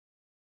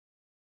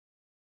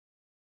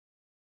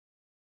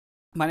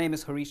My name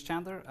is Harish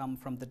Chander. I'm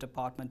from the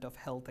Department of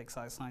Health,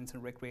 Exercise Science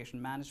and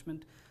Recreation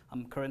Management.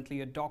 I'm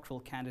currently a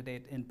doctoral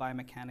candidate in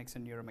biomechanics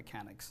and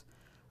neuromechanics.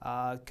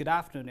 Good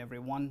afternoon,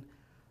 everyone.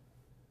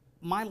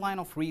 My line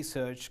of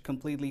research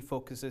completely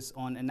focuses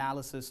on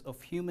analysis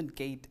of human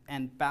gait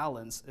and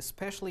balance,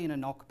 especially in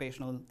an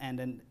occupational and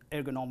an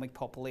ergonomic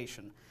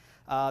population.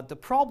 The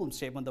problem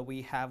statement that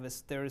we have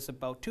is there is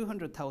about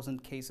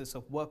 200,000 cases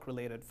of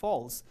work-related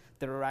falls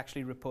that are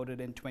actually reported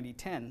in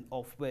 2010,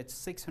 of which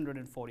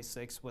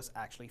 646 was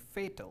actually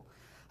fatal.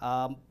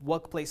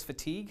 Workplace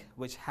fatigue,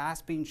 which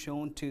has been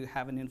shown to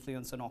have an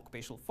influence on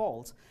occupational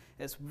falls,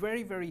 is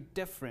very, very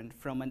different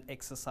from an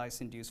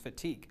exercise-induced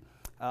fatigue.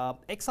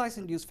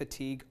 Exercise-induced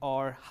fatigue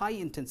are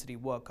high-intensity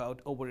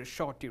workout over a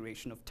short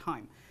duration of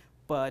time.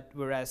 But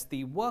whereas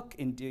the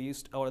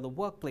work-induced or the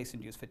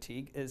workplace-induced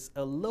fatigue is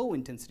a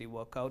low-intensity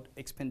workout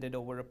expended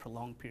over a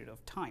prolonged period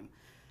of time.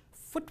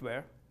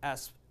 Footwear,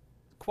 as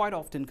quite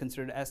often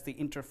considered as the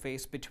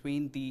interface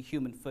between the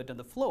human foot and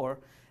the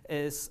floor,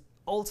 is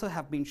also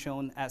have been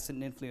shown as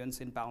an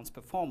influence in balance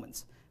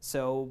performance.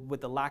 So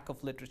with the lack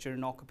of literature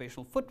in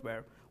occupational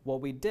footwear, what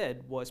we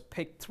did was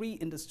pick 3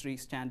 industry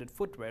standard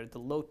footwear: the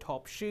low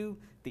top shoe,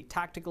 the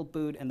tactical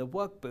boot, and the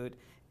work boot,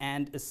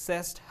 and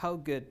assessed how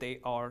good they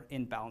are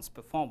in balance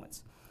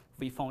performance.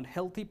 We found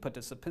healthy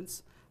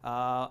participants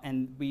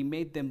and we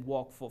made them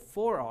walk for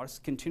 4 hours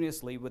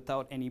continuously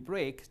without any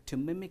break to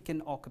mimic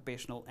an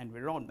occupational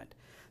environment.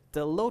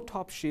 The low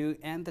top shoe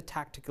and the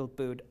tactical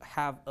boot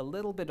have a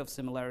little bit of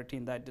similarity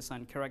in their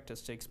design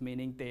characteristics,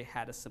 meaning they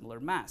had a similar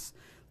mass.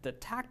 The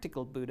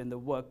tactical boot and the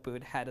work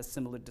boot had a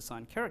similar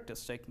design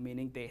characteristic,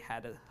 meaning they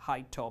had a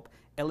high top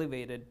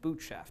elevated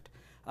boot shaft.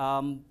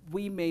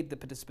 We made the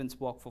participants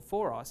walk for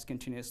 4 hours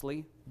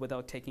continuously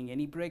without taking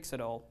any breaks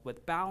at all,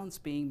 with balance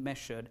being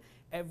measured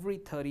every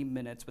 30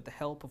 minutes with the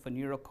help of a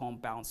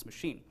Neurocom balance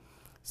machine.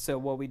 So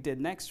what we did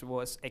next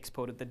was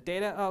exported the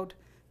data out,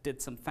 did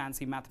some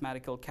fancy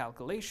mathematical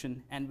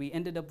calculation, and we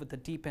ended up with a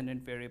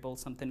dependent variable,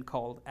 something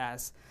called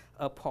as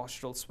a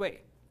postural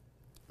sway.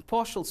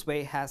 Postural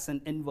sway has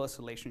an inverse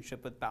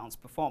relationship with balance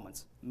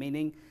performance,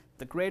 meaning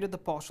the greater the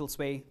postural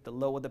sway, the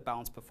lower the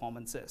balance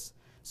performance is.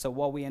 So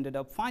what we ended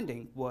up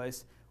finding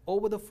was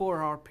over the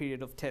 4-hour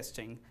period of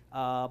testing,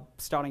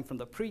 starting from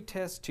the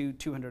pre-test to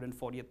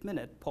 240th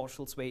minute,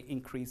 postural sway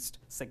increased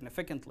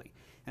significantly.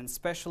 And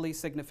especially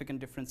significant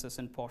differences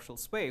in postural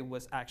sway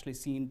was actually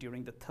seen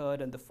during the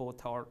 3rd and the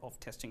 4th hour of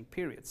testing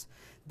periods.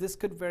 This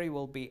could very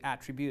well be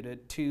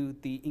attributed to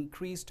the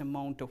increased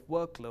amount of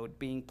workload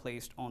being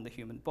placed on the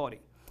human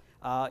body.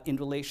 In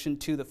relation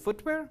to the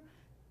footwear,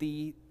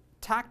 the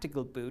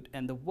tactical boot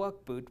and the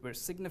work boot were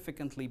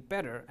significantly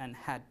better and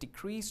had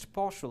decreased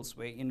postural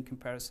sway in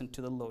comparison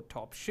to the low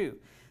top shoe.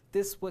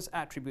 This was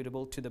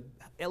attributable to the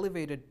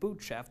elevated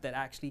boot shaft that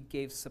actually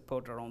gave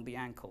support around the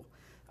ankle.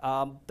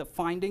 The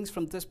findings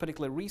from this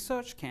particular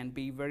research can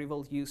be very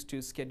well used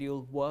to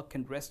schedule work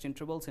and rest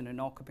intervals in an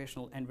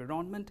occupational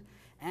environment,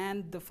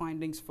 and the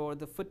findings for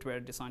the footwear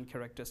design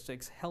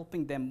characteristics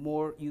helping them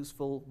more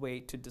useful way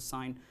to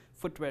design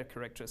footwear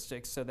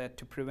characteristics so that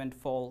to prevent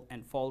fall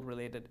and fall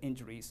related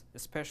injuries,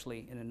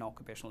 especially in an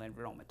occupational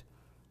environment.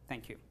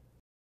 Thank you.